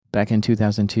Back in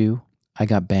 2002, I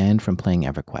got banned from playing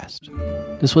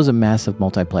EverQuest. This was a massive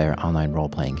multiplayer online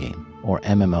role-playing game, or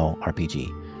MMORPG.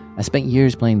 I spent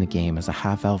years playing the game as a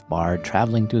half-elf bard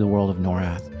traveling through the world of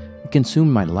Norath. It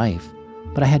consumed my life,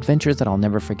 but I had ventures that I'll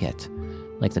never forget,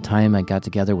 like the time I got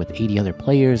together with 80 other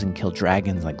players and killed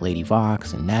dragons like Lady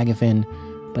Vox and Nagafin.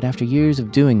 But after years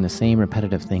of doing the same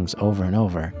repetitive things over and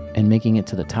over and making it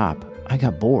to the top, I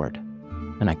got bored,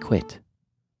 and I quit.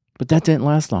 But that didn't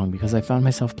last long because I found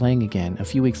myself playing again a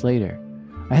few weeks later.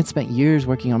 I had spent years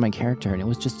working on my character and it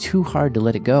was just too hard to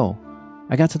let it go.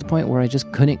 I got to the point where I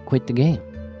just couldn't quit the game.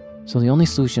 So the only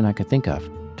solution I could think of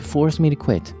to force me to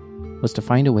quit was to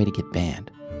find a way to get banned.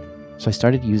 So I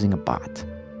started using a bot.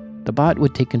 The bot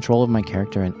would take control of my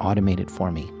character and automate it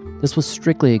for me. This was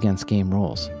strictly against game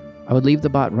rules. I would leave the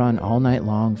bot run all night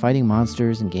long, fighting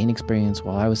monsters and gain experience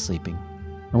while I was sleeping.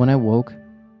 And when I woke,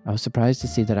 I was surprised to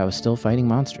see that I was still fighting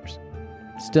monsters.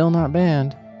 Still not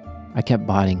banned. I kept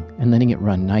botting and letting it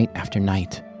run night after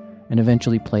night, and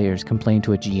eventually players complained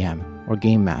to a GM, or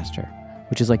Game Master,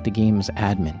 which is like the game's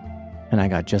admin, and I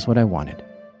got just what I wanted,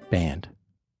 banned.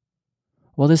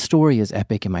 While this story is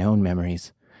epic in my own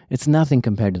memories, it's nothing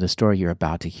compared to the story you're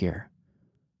about to hear.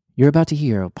 You're about to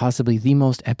hear possibly the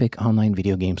most epic online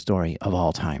video game story of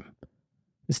all time.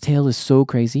 This tale is so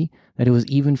crazy that it was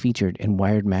even featured in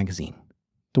Wired magazine.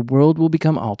 The world will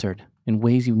become altered in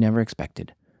ways you've never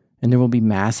expected, and there will be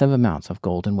massive amounts of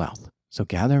gold and wealth. So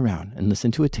gather around and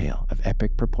listen to a tale of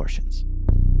epic proportions.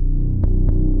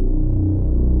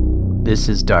 This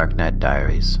is Darknet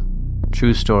Diaries,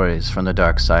 true stories from the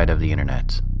dark side of the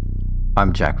internet.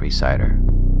 I'm Jack Resider.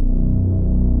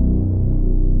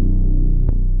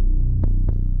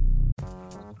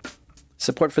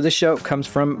 Support for this show comes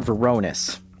from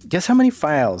Varonis. Guess how many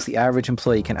files the average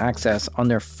employee can access on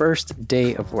their first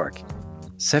day of work?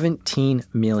 17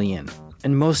 million.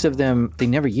 And most of them they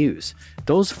never use.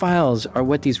 Those files are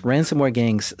what these ransomware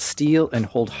gangs steal and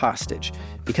hold hostage,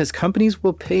 because companies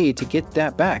will pay to get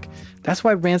that back. That's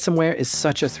why ransomware is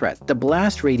such a threat. The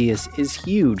blast radius is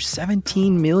huge.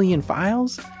 17 million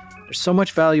files? There's so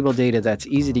much valuable data that's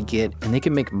easy to get and they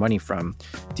can make money from.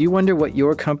 Do you wonder what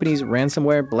your company's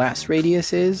ransomware blast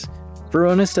radius is?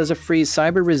 Varonis does a free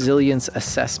cyber resilience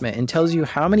assessment and tells you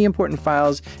how many important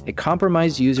files a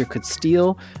compromised user could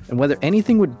steal and whether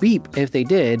anything would beep if they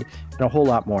did, and a whole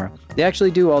lot more. They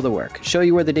actually do all the work, show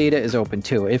you where the data is open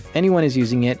to, if anyone is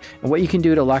using it, and what you can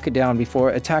do to lock it down before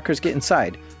attackers get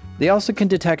inside. They also can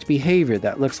detect behavior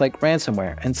that looks like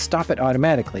ransomware and stop it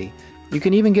automatically. You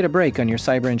can even get a break on your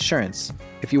cyber insurance.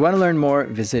 If you want to learn more,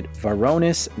 visit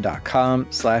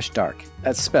varonis.com/dark.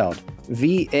 That's spelled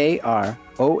VARONIS,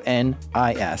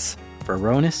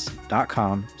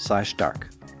 varonis.com/dark.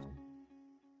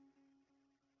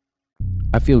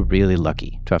 I feel really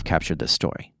lucky to have captured this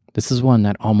story. This is one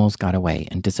that almost got away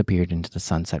and disappeared into the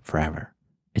sunset forever.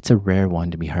 It's a rare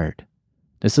one to be heard.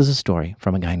 This is a story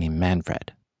from a guy named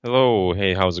Manfred. Hello,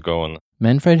 hey, how's it going?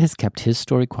 Manfred has kept his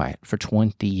story quiet for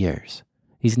 20 years.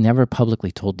 He's never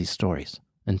publicly told these stories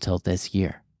until this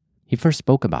year. He first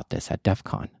spoke about this at DEF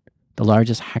CON, the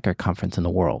largest hacker conference in the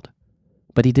world.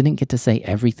 But he didn't get to say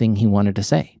everything he wanted to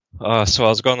say. So I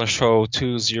was going to show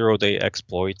 2 zero-day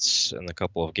exploits in a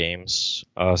couple of games.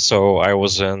 So I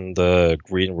was in the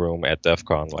green room at DEF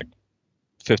CON like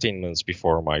 15 minutes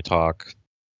before my talk.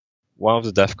 One of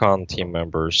the DEF CON team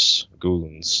members,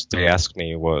 Goons, they asked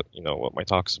me what my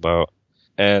talk's about.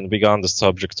 And we got on the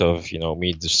subject of,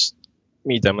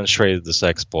 me demonstrated this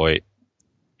exploit.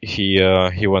 He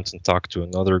went and talked to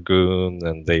another goon,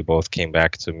 and they both came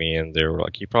back to me, and they were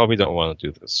like, "You probably don't want to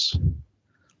do this.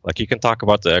 Like, you can talk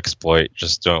about the exploit,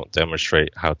 just don't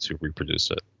demonstrate how to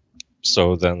reproduce it."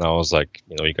 So then I was like,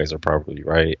 you guys are probably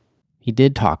right. He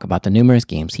did talk about the numerous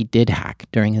games he did hack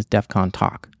during his DEF CON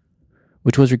talk,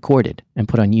 which was recorded and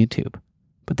put on YouTube.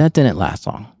 But that didn't last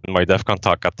long. My DEF CON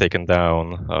talk got taken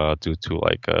down due to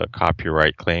a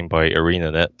copyright claim by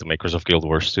ArenaNet, the makers of Guild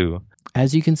Wars 2.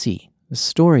 As you can see, the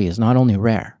story is not only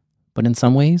rare, but in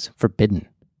some ways forbidden.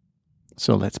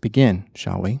 So let's begin,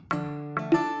 shall we?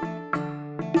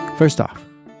 First off,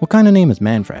 what kind of name is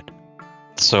Manfred?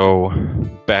 So,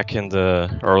 back in the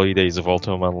early days of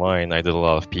Ultima Online, I did a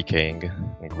lot of PKing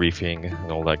and griefing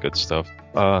and all that good stuff.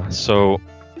 So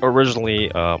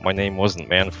originally, my name wasn't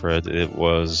Manfred, it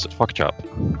was Fuckchop.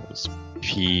 It was Phuckchop.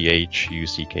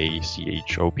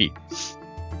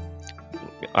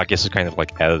 I guess it kind of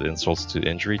added insults to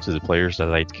injury to the players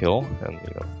that I'd kill and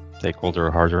take all their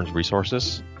hard-earned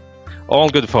resources. All in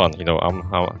good fun,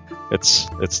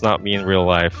 it's not me in real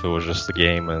life. It was just a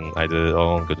game, and I did it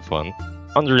all in good fun.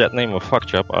 Under that name of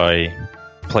Fuckchop, I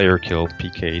player killed,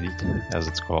 PK'd, as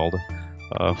it's called,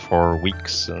 for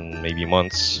weeks and maybe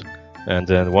months. And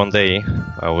then one day,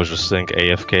 I was just sitting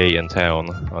AFK in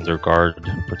town under guard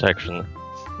protection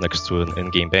next to an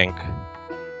in-game bank.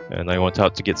 And I went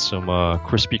out to get some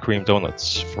Krispy Kreme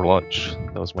donuts for lunch.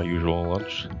 That was my usual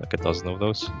lunch, like a dozen of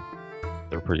those.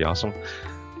 They're pretty awesome.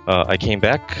 I came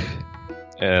back,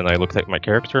 and I looked at my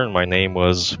character, and my name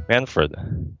was Manfred.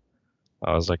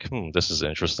 I was like, this is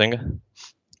interesting.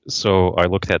 So I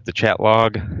looked at the chat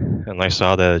log, and I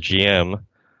saw that a GM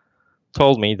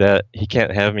told me that he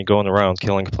can't have me going around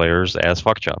killing players as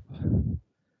Fuckchop.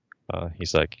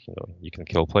 He's like, you can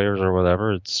kill players or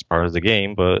whatever, it's part of the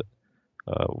game, but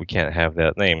we can't have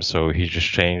that name. So he just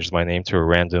changed my name to a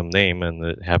random name, and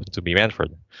it happened to be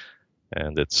Manfred.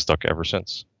 And it's stuck ever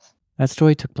since. That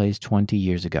story took place 20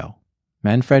 years ago.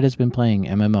 Manfred has been playing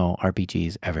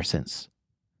MMORPGs ever since.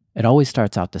 It always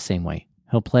starts out the same way.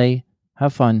 He'll play,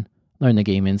 have fun, learn the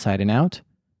game inside and out,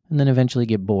 and then eventually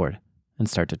get bored and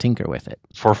start to tinker with it.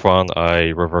 For fun, I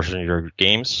reverse engineer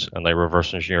games, and I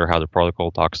reverse engineer how the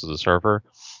protocol talks to the server,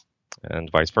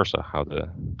 and vice versa, how the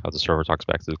server talks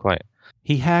back to the client.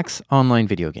 He hacks online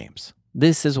video games.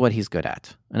 This is what he's good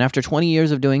at. And after 20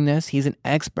 years of doing this, he's an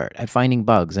expert at finding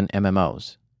bugs in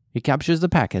MMOs. He captures the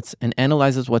packets and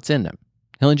analyzes what's in them.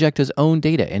 He'll inject his own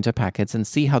data into packets and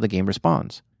see how the game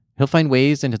responds. He'll find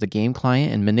ways into the game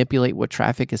client and manipulate what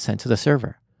traffic is sent to the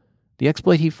server. The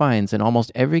exploit he finds in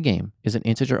almost every game is an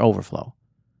integer overflow.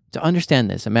 To understand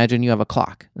this, imagine you have a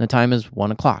clock, and the time is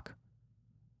 1 o'clock.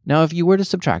 Now, if you were to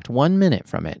subtract 1 minute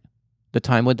from it, the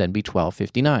time would then be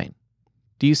 12:59.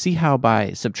 Do you see how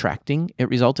by subtracting, it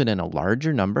resulted in a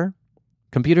larger number?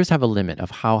 Computers have a limit of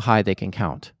how high they can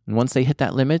count, and once they hit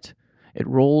that limit, it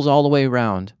rolls all the way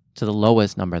around to the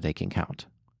lowest number they can count.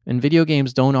 And video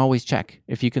games don't always check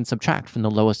if you can subtract from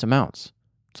the lowest amounts.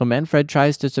 So Manfred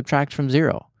tries to subtract from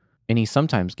 0, and he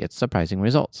sometimes gets surprising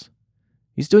results.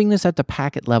 He's doing this at the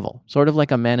packet level, sort of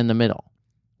like a man in the middle.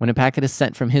 When a packet is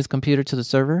sent from his computer to the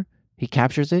server, he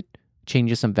captures it,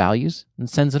 changes some values, and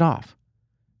sends it off.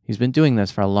 He's been doing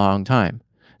this for a long time,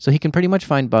 so he can pretty much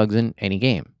find bugs in any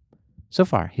game. So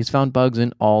far, he's found bugs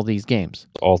in all these games.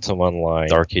 Ultima Online,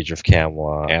 Dark Age of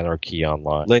Camelot, Anarchy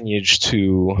Online, Lineage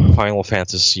 2, Final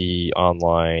Fantasy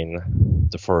Online,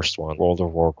 the first one, World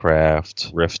of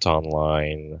Warcraft, Rift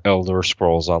Online, Elder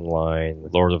Scrolls Online,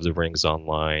 Lord of the Rings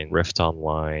Online, Rift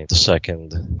Online, the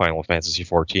second, Final Fantasy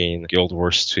 14, Guild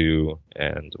Wars 2,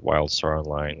 and WildStar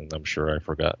Online, and I'm sure I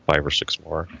forgot 5 or 6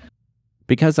 more.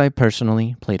 Because I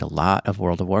personally played a lot of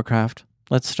World of Warcraft,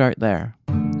 let's start there.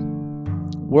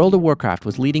 World of Warcraft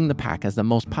was leading the pack as the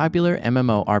most popular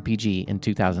MMORPG in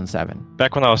 2007.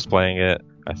 Back when I was playing it,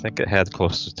 I think it had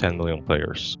close to 10 million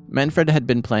players. Manfred had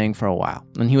been playing for a while,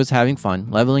 and he was having fun,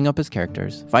 leveling up his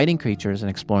characters, fighting creatures, and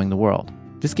exploring the world.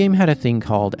 This game had a thing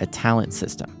called a talent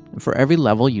system. And for every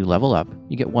level you level up,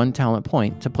 you get 1 talent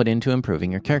point to put into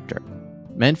improving your character.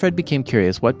 Manfred became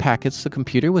curious what packets the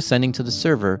computer was sending to the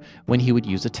server when he would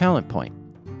use a talent point.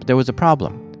 But there was a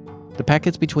problem. The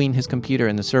packets between his computer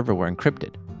and the server were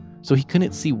encrypted, so he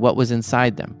couldn't see what was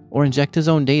inside them or inject his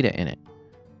own data in it.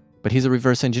 But he's a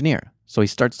reverse engineer, so he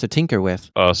starts to tinker with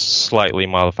slightly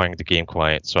modifying the game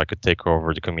client so I could take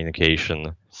over the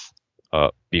communication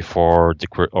before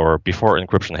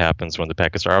encryption happens when the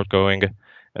packets are outgoing,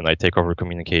 and I take over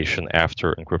communication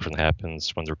after encryption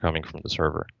happens when they're coming from the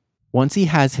server. Once he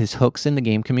has his hooks in the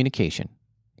game communication,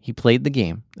 he played the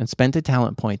game and spent a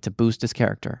talent point to boost his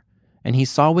character, and he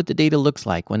saw what the data looks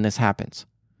like when this happens.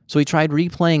 So he tried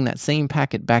replaying that same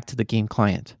packet back to the game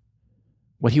client.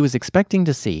 What he was expecting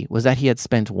to see was that he had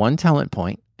spent 1 talent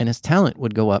point and his talent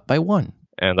would go up by 1.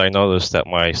 And I noticed that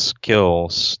my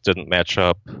skills didn't match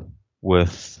up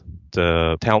with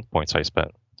the talent points I spent.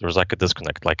 There was like a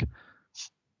disconnect.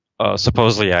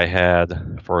 Supposedly I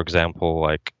had, for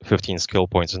example, 15 skill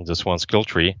points in this one skill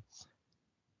tree,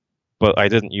 but I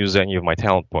didn't use any of my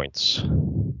talent points,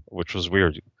 which was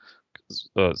weird.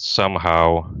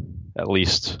 Somehow, at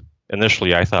least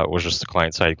initially, I thought it was just a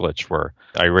client-side glitch where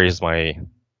I raised my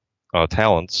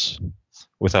talents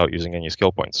without using any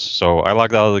skill points. So I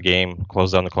logged out of the game,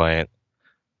 closed down the client,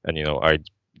 and I'd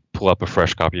pull up a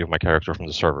fresh copy of my character from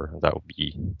the server. And that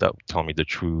would tell me the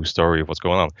true story of what's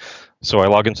going on. So I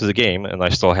log into the game, and I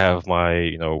still have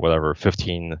my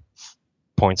 15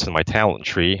 points in my talent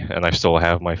tree, and I still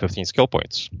have my 15 skill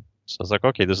points. So I was like,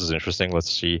 okay, this is interesting. Let's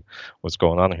see what's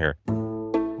going on here.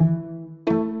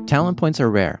 Talent points are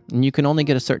rare, and you can only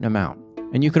get a certain amount.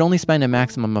 And you can only spend a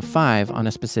maximum of 5 on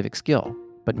a specific skill.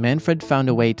 But Manfred found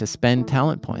a way to spend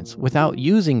talent points without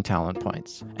using talent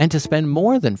points, and to spend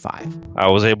more than 5.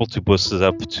 I was able to boost it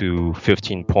up to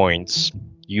 15 points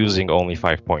using only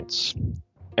 5 points.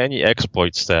 Any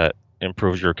exploits that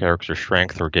improved your character's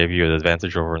strength or gave you an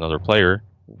advantage over another player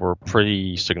were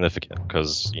pretty significant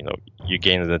because, you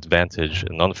gain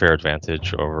an unfair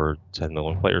advantage over 10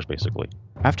 million players, basically.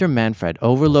 After Manfred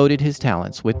overloaded his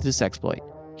talents with this exploit,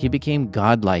 he became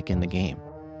godlike in the game.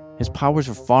 His powers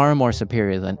were far more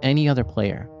superior than any other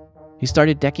player. He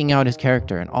started decking out his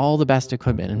character in all the best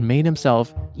equipment and made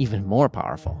himself even more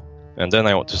powerful. And then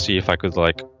I went to see if I could,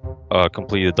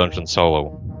 complete a dungeon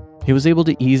solo. He was able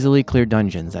to easily clear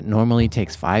dungeons that normally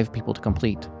takes 5 people to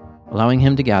complete, allowing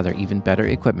him to gather even better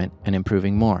equipment and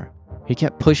improving more. He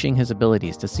kept pushing his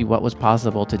abilities to see what was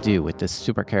possible to do with this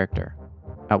super character.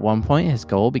 At one point, his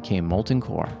goal became Molten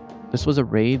Core. This was a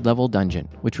raid-level dungeon,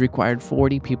 which required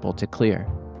 40 people to clear,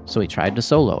 so he tried to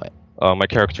solo it. My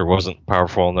character wasn't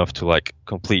powerful enough to,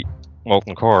 complete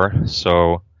Molten Core,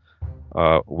 so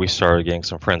we started getting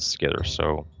some friends together.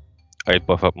 So I'd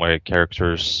buff up my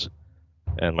characters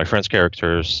and my friends'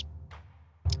 characters,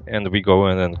 and we go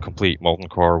in and complete Molten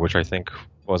Core, which I think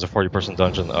was a 40-person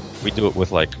dungeon. We do it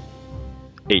with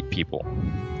 8 people.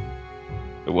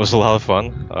 It was a lot of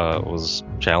fun. It was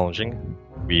challenging.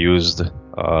 We used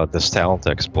this talent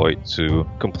exploit to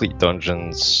complete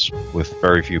dungeons with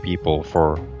very few people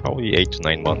for probably 8 to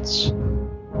 9 months.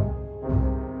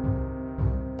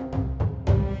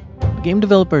 The game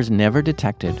developers never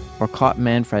detected or caught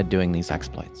Manfred doing these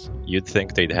exploits. You'd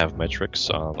think they'd have metrics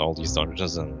on all these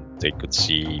dungeons and they could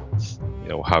see,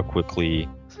 how quickly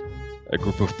a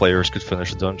group of players could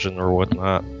finish a dungeon or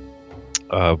whatnot,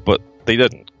 but they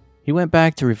didn't. He went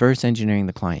back to reverse engineering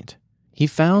the client. He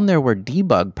found there were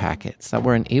debug packets that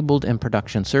were enabled in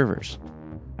production servers.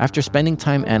 After spending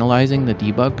time analyzing the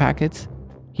debug packets,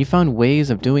 he found ways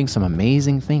of doing some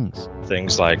amazing things.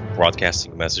 Things like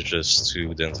broadcasting messages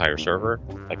to the entire server.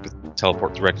 I could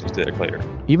teleport directly to the player.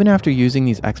 Even after using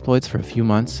these exploits for a few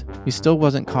months, he still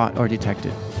wasn't caught or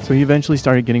detected. So he eventually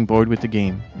started getting bored with the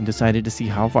game and decided to see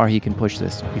how far he can push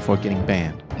this before getting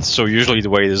banned. So usually the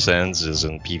way this ends is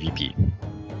in PvP.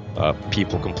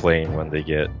 People complain when they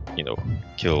get,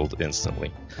 killed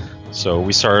instantly. So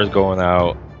we started going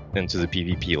out into the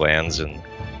PvP lands and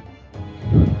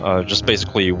just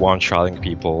basically one-shotting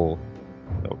people,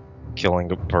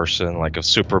 killing a person, like a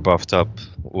super buffed up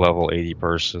level 80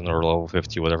 person or level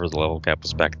 50, whatever the level cap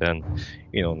was back then,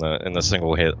 in a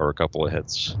single hit or a couple of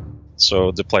hits.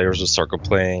 So the players would start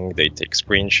complaining, they'd take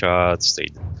screenshots,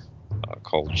 they'd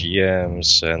call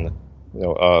GMs, and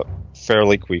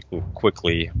fairly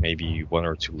quickly, maybe 1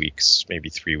 or 2 weeks, maybe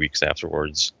 3 weeks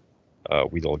afterwards,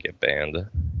 we'd all get banned.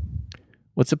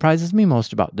 What surprises me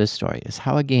most about this story is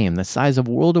how a game the size of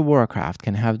World of Warcraft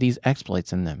can have these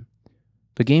exploits in them.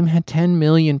 The game had 10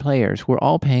 million players who were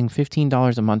all paying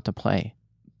 $15 a month to play.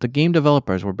 The game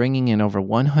developers were bringing in over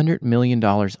 $100 million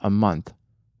a month,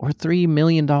 or $3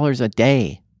 million a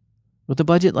day. With a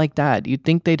budget like that, you'd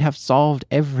think they'd have solved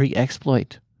every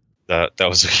exploit. That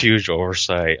was a huge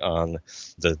oversight on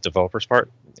the developers'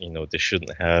 part. They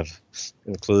shouldn't have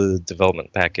included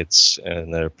development packets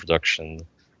in their production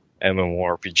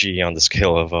MMORPG on the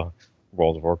scale of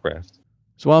World of Warcraft.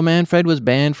 So while Manfred was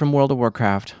banned from World of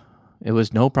Warcraft, it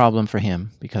was no problem for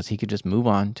him because he could just move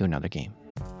on to another game.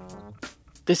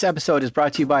 This episode is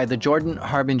brought to you by the Jordan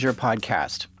Harbinger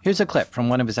podcast. Here's a clip from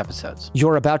one of his episodes.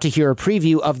 You're about to hear a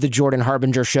preview of the Jordan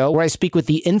Harbinger Show, where I speak with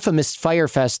the infamous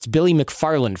Firefest's Billy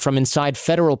McFarland from inside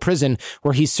federal prison,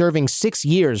 where he's serving 6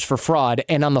 years for fraud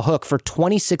and on the hook for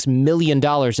 $26 million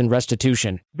in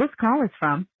restitution. This call is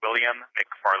from William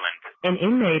McFarland, an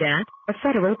inmate at a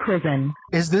federal prison.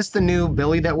 Is this the new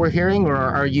Billy that we're hearing, or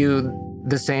are you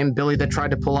the same Billy that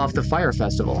tried to pull off the Fire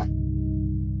Festival?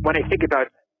 When I think about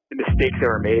the mistakes that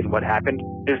were made and what happened,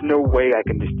 there's no way I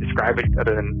can just describe it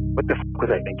other than what the was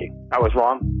I thinking? I was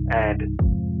wrong, and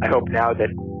I hope now that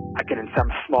I can in some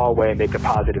small way make a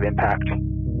positive impact.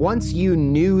 Once you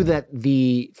knew that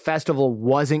the festival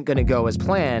wasn't going to go as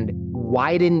planned,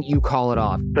 why didn't you call it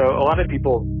off? So a lot of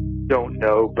people don't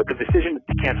know, but the decision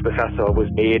to cancel the festival was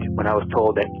made when I was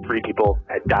told that 3 people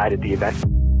had died at the event.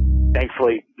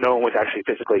 Thankfully, no one was actually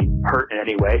physically hurt in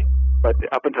any way. But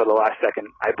up until the last second,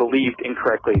 I believed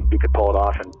incorrectly we could pull it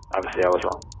off, and obviously I was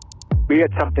wrong. We had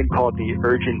something called the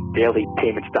Urgent Daily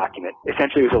Payments document.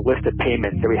 Essentially, it was a list of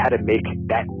payments that we had to make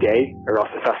that day, or else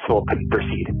the festival couldn't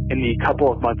proceed. In the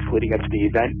couple of months leading up to the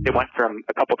event, it went from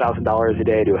a couple $1,000s a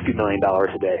day to a few $1 million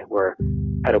a day, where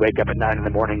I had to wake up at 9 in the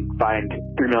morning, find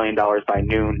 $3 million by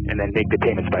noon, and then make the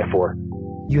payments by 4.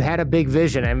 You had a big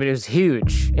vision. I mean, it was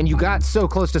huge. And you got so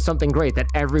close to something great that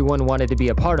everyone wanted to be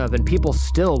a part of, and people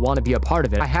still want to be a part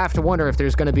of it. I have to wonder if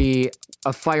there's going to be a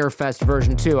Firefest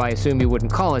version 2. I assume you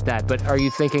wouldn't call it that, but are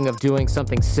you thinking of doing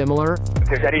something similar? If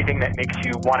there's anything that makes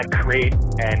you want to create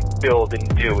and build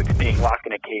and do, it's being locked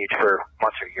in a cage for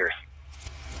months or years.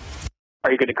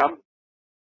 Are you good to come?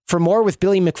 For more with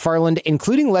Billy McFarland,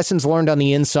 including lessons learned on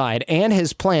the inside and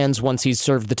his plans once he's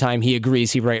served the time he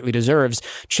agrees he rightly deserves,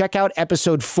 check out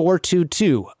episode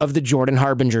 422 of The Jordan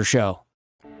Harbinger Show.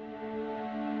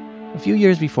 A few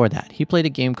years before that, he played a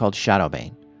game called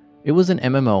Shadowbane. It was an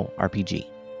MMO RPG.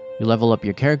 You level up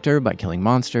your character by killing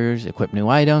monsters, equip new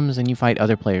items, and you fight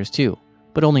other players too,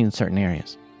 but only in certain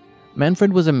areas.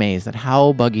 Manfred was amazed at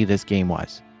how buggy this game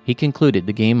was. He concluded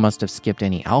the game must have skipped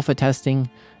any alpha testing,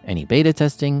 any beta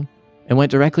testing, and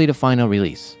went directly to final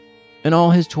release. In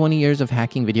all his 20 years of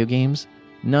hacking video games,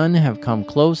 none have come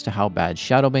close to how bad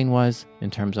Shadowbane was in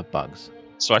terms of bugs.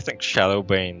 So I think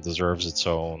Shadowbane deserves its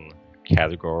own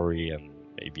category and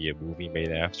maybe a movie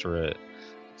made after it.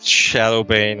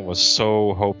 Shadowbane was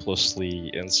so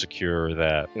hopelessly insecure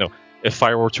that, if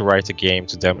I were to write a game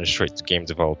to demonstrate to game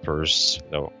developers,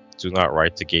 do not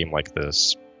write the game like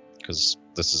this, because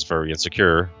this is very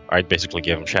insecure, I'd basically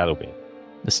give him Shadowbane.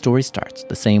 The story starts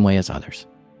the same way as others.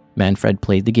 Manfred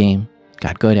played the game,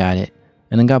 got good at it,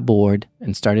 and then got bored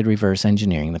and started reverse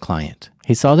engineering the client.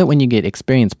 He saw that when you get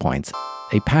experience points,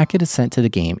 a packet is sent to the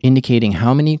game indicating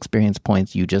how many experience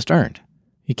points you just earned.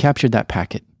 He captured that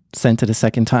packet, sent it a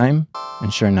second time,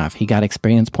 and sure enough, he got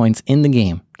experience points in the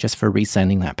game just for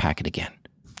resending that packet again.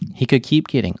 He could keep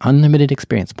getting unlimited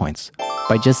experience points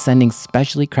by just sending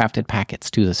specially crafted packets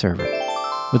to the server.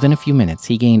 Within a few minutes,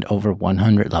 he gained over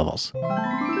 100 levels.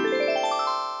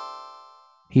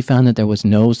 He found that there was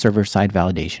no server-side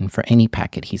validation for any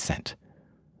packet he sent,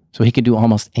 so he could do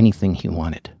almost anything he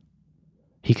wanted.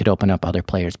 He could open up other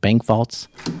players' bank vaults,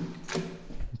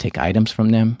 take items from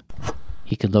them.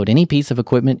 He could load any piece of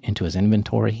equipment into his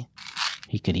inventory.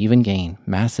 He could even gain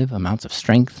massive amounts of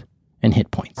strength and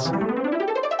hit points.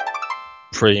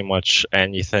 Pretty much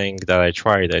anything that I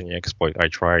tried, any exploit I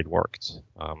tried worked.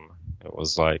 It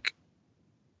was like,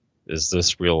 is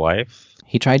this real life?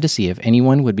 He tried to see if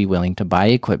anyone would be willing to buy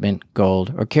equipment,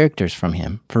 gold, or characters from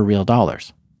him for real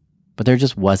dollars. But there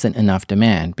just wasn't enough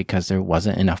demand because there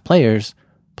wasn't enough players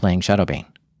playing Shadowbane.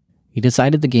 He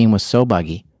decided the game was so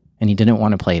buggy and he didn't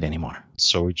want to play it anymore.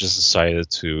 So we just decided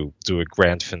to do a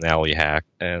grand finale hack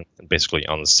and basically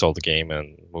uninstall the game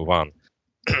and move on.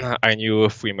 I knew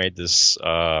if we made this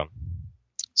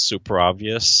super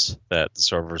obvious that the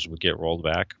servers would get rolled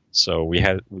back. So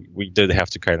we did have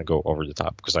to kind of go over the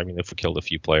top, because if we killed a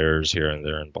few players here and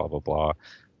there and blah blah blah,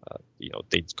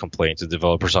 they'd complain to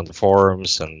developers on the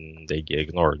forums and they get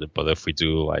ignored. But if we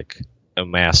do like a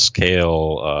mass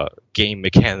scale game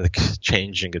mechanic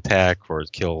changing attack where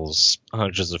it kills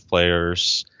hundreds of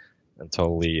players and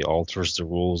totally alters the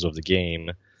rules of the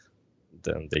game,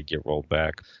 then they get rolled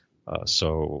back.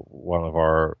 So one of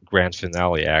our grand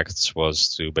finale acts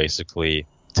was to basically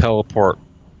teleport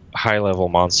high-level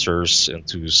monsters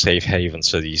into safe haven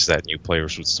cities that new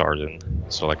players would start in.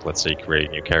 So like, let's say you create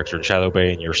a new character in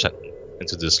Shadowbane, you're sent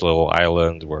into this little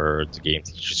island where the game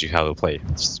teaches you how to play.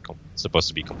 It's supposed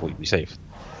to be completely safe.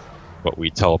 But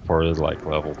we teleported like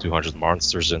level 200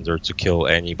 monsters in there to kill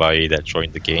anybody that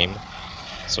joined the game.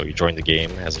 So you join the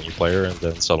game as a new player, and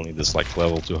then suddenly this like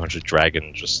level 200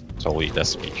 dragon just totally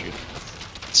decimates you.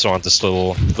 So on this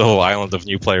little island of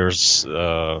new players,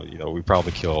 we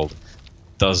probably killed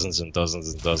dozens and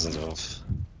dozens and dozens of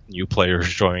new players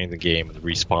joining the game and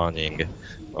respawning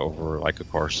over like a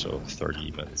course of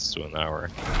 30 minutes to an hour.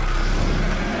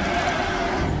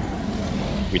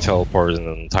 We teleported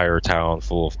an entire town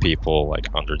full of people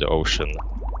like under the ocean,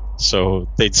 so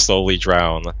they'd slowly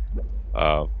drown.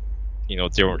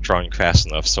 They weren't drowning fast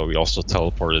enough, so we also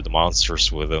teleported the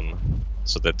monsters with them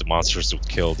so that the monsters would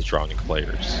kill the drowning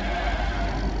players.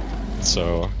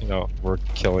 So, we're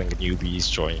killing newbies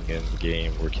joining in the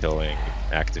game, we're killing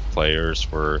active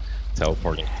players, we're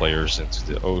teleporting players into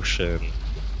the ocean.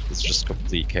 It's just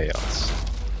complete chaos.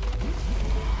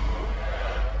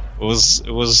 It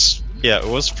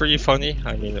was pretty funny.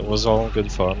 It was all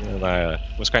good fun, and I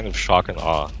was kind of shocked and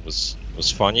awe. It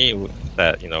was funny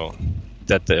that,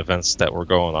 that the events that were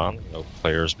going on,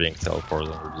 players being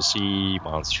teleported under the sea,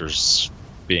 monsters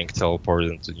being teleported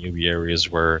into newbie areas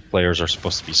where players are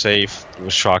supposed to be safe. It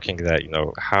was shocking that,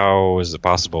 how is it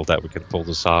possible that we can pull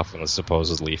this off in a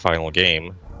supposedly final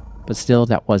game? But still,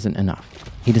 that wasn't enough.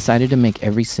 He decided to make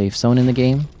every safe zone in the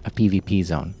game a PvP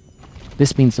zone.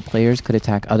 This means the players could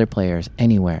attack other players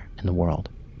anywhere in the world.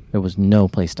 There was no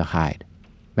place to hide.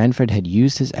 Manfred had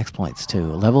used his exploits to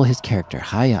level his character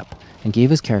high up and gave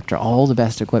his character all the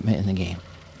best equipment in the game.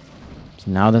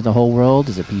 So now that the whole world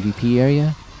is a PvP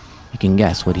area, You can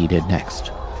guess what he did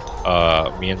next.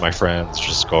 Me and my friends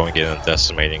just going in and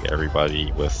decimating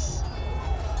everybody with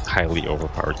highly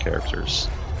overpowered characters.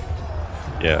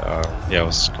 It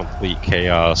was complete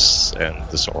chaos and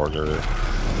disorder.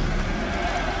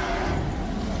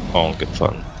 All good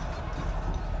fun.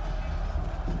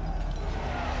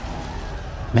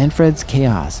 Manfred's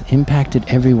chaos impacted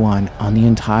everyone on the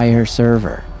entire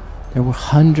server. There were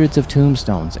hundreds of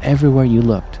tombstones everywhere you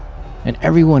looked, and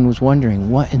everyone was wondering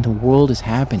what in the world is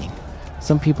happening.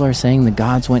 Some people are saying the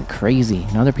gods went crazy,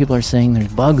 and other people are saying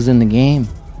there's bugs in the game.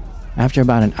 After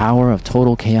about an hour of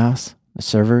total chaos, the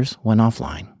servers went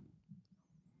offline.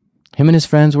 Him and his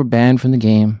friends were banned from the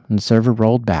game, and the server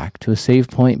rolled back to a save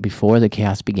point before the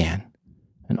chaos began,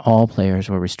 and all players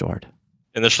were restored.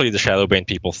 Initially, the Shadowbane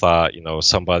people thought,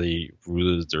 somebody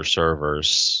rooted their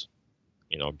servers,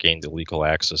 gained illegal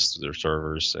access to their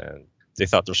servers, and they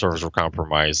thought their servers were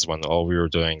compromised when all we were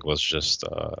doing was just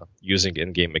using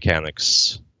in-game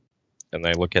mechanics. And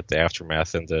I look at the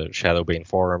aftermath in the Shadowbane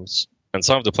forums, and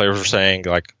some of the players were saying,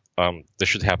 this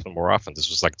should happen more often. This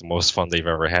was, the most fun they've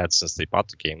ever had since they bought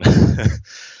the game.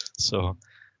 So,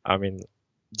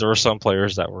 there were some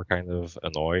players that were kind of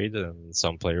annoyed, and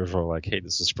some players were like, hey,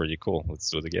 this is pretty cool. Let's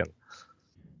do it again.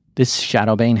 This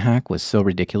Shadowbane hack was so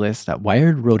ridiculous that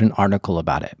Wired wrote an article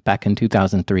about it back in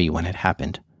 2003 when it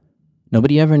happened.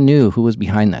 Nobody ever knew who was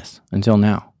behind this until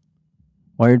now.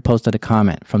 Wired posted a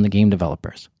comment from the game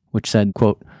developers, which said,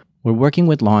 quote, "We're working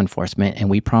with law enforcement and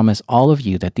we promise all of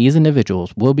you that these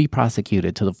individuals will be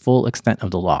prosecuted to the full extent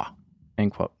of the law."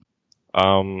 End quote.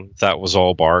 That was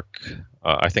all bark.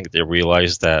 I think they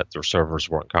realized that their servers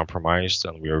weren't compromised,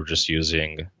 and we were just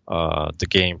using the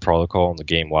game protocol and the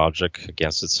game logic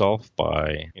against itself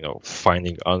by,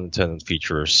 finding unintended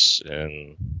features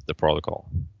in the protocol.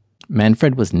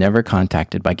 Manfred was never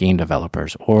contacted by game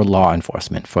developers or law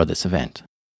enforcement for this event.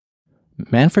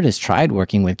 Manfred has tried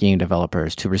working with game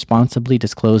developers to responsibly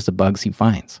disclose the bugs he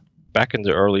finds. Back in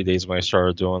the early days when I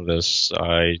started doing this,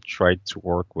 I tried to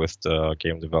work with the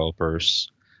game developers,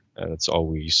 and it's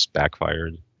always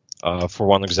backfired. For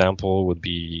one example would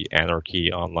be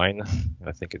Anarchy Online.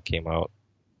 I think it came out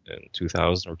in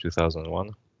 2000 or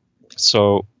 2001.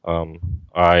 So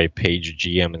I page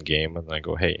GM in game, and I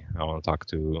go, hey, I want to talk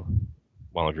to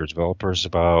one of your developers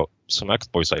about some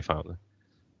exploits I found.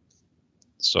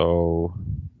 So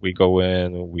we go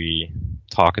in, we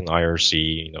talk in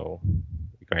IRC,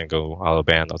 we kind of go out of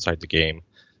band outside the game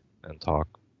and talk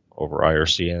over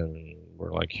IRC, and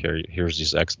we're like, here's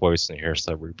these exploits, and here's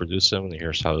how to reproduce them, and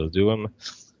here's how to do them.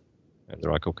 And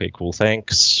they're like, okay, cool,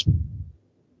 thanks.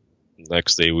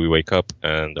 Next day we wake up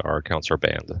and our accounts are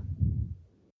banned.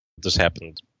 This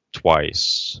happened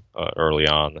twice early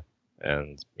on,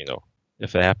 and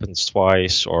if it happens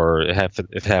twice, or if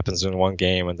it happens in one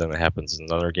game and then it happens in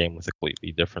another game with a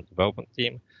completely different development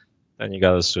team, then you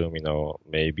gotta assume,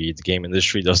 maybe the game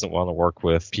industry doesn't want to work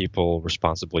with people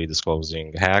responsibly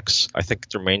disclosing hacks. I think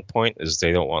their main point is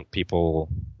they don't want people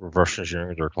reverse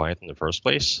engineering their client in the first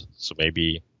place. So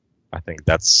maybe I think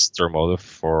that's their motive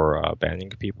for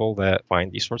banning people that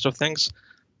find these sorts of things.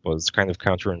 But it's kind of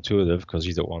counterintuitive because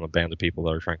you don't want to ban the people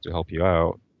that are trying to help you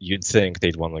out. You'd think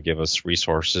they'd want to give us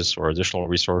resources or additional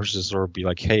resources, or be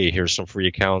like, hey, here's some free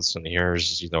accounts, and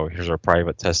here's our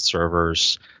private test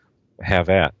servers. Have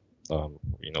at.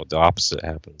 The opposite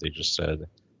happened. They just said,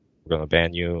 we're going to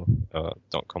ban you.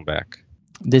 Don't come back.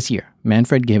 This year,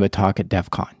 Manfred gave a talk at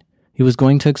DEF CON. He was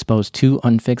going to expose 2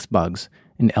 unfixed bugs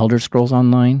in Elder Scrolls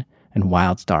Online and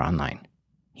WildStar Online.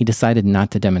 He decided not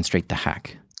to demonstrate the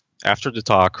hack. After the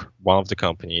talk, one of the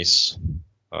companies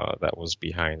that was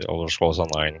behind Elder Scrolls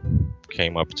Online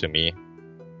came up to me,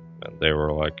 and they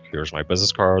were like, here's my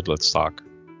business card, let's talk.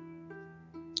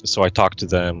 So I talked to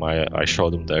them, I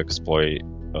showed them the exploit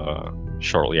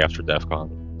shortly after DEF CON.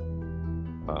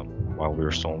 While we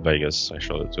were still in Vegas, I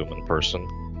showed it to them in person,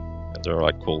 and they were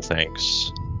like, cool,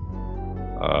 thanks.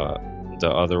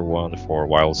 The other one for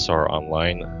WildStar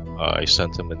Online, I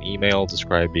sent them an email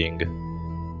describing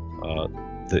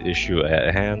the issue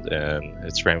at hand and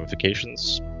its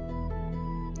ramifications,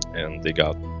 and they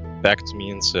got back to me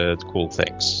and said, cool,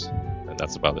 thanks, and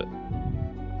that's about it.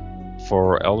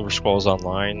 For Elder Scrolls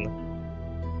Online,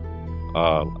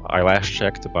 I last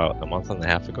checked about a month and a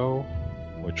half ago,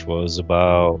 which was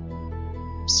about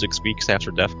 6 weeks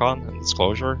after DEF CON and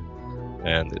disclosure,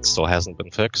 and it still hasn't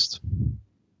been fixed.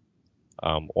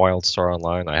 WildStar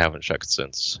Online, I haven't checked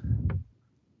since.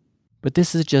 But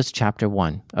this is just chapter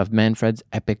 1 of Manfred's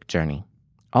epic journey.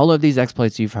 All of these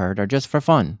exploits you've heard are just for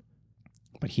fun.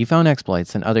 But he found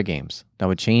exploits in other games that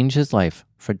would change his life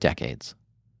for decades.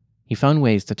 He found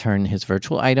ways to turn his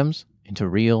virtual items into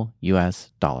real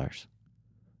US dollars.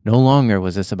 No longer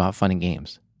was this about fun and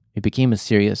games. It became a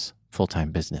serious,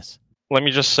 full-time business. Let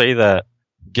me just say that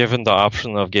given the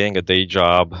option of getting a day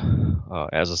job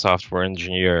as a software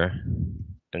engineer,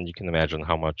 and you can imagine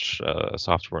how much a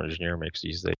software engineer makes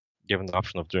these days, given the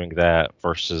option of doing that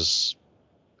versus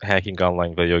hacking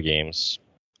online video games,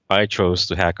 I chose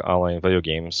to hack online video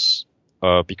games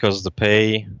because the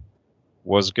pay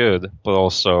was good, but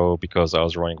also because I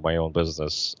was running my own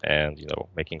business and,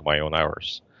 making my own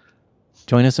hours.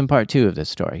 Join us in part 2 of this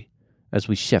story as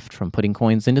we shift from putting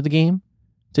coins into the game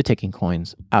to taking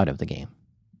coins out of the game.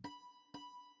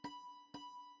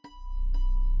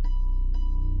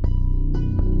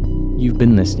 You've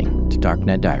been listening to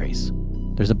Darknet Diaries.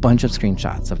 There's a bunch of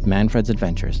screenshots of Manfred's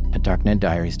adventures at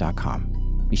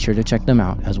darknetdiaries.com. Be sure to check them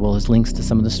out, as well as links to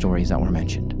some of the stories that were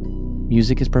mentioned.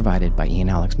 Music is provided by Ian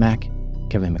Alex Mack,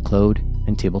 Kevin McLeod,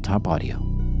 and Tabletop Audio.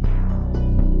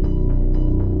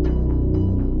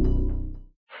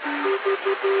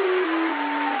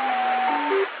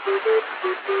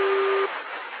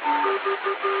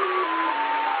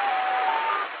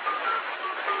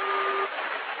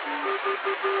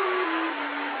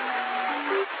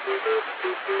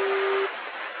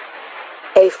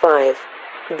 A5,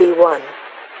 B1,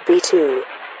 B2,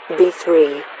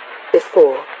 B3,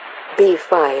 B4,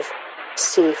 B5,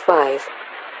 C5.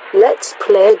 Let's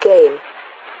play a game.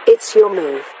 It's your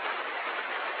move.